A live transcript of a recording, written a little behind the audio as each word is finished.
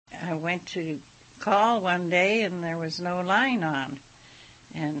I went to call one day and there was no line on.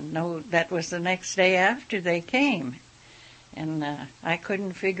 And that was the next day after they came. And I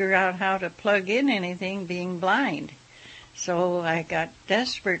couldn't figure out how to plug in anything being blind. So I got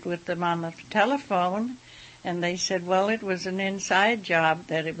desperate with them on the telephone, and they said, well, it was an inside job,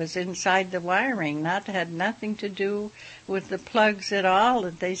 that it was inside the wiring, had nothing to do with the plugs at all.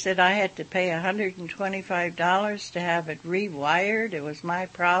 And they said I had to pay $125 to have it rewired. It was my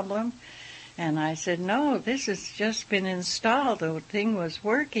problem. And I said, no, this has just been installed. The thing was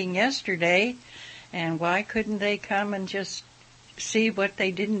working yesterday, and why couldn't they come and just see what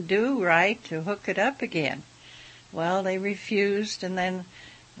they didn't do right to hook it up again? Well, they refused, and then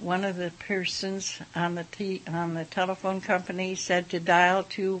one of the persons on the telephone company said to dial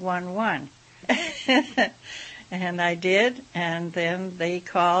 211. And I did, and then they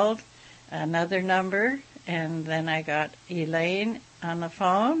called another number, and then I got Elaine on the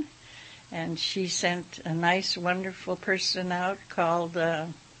phone, and she sent a nice, wonderful person out called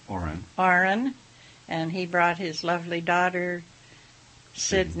Orrin, and he brought his lovely daughter,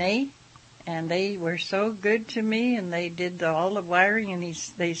 Sydney, and they were so good to me, and they did all the wiring, and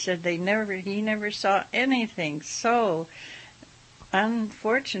they said he never saw anything so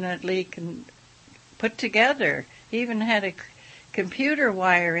unfortunately put together. He even had a computer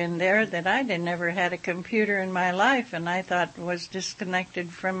wire in there that I never had a computer in my life, and I thought was disconnected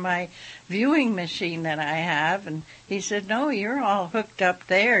from my viewing machine that I have. And he said, no, you're all hooked up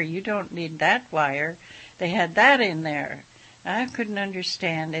there. You don't need that wire. They had that in there. I couldn't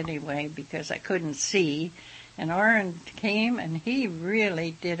understand anyway because I couldn't see. And Orrin came, and he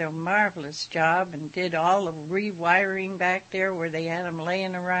really did a marvelous job and did all the rewiring back there where they had them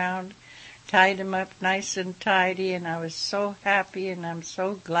laying around, tied them up nice and tidy, and I was so happy, and I'm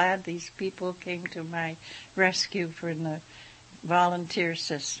so glad these people came to my rescue from the volunteer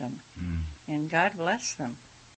system. And God bless them.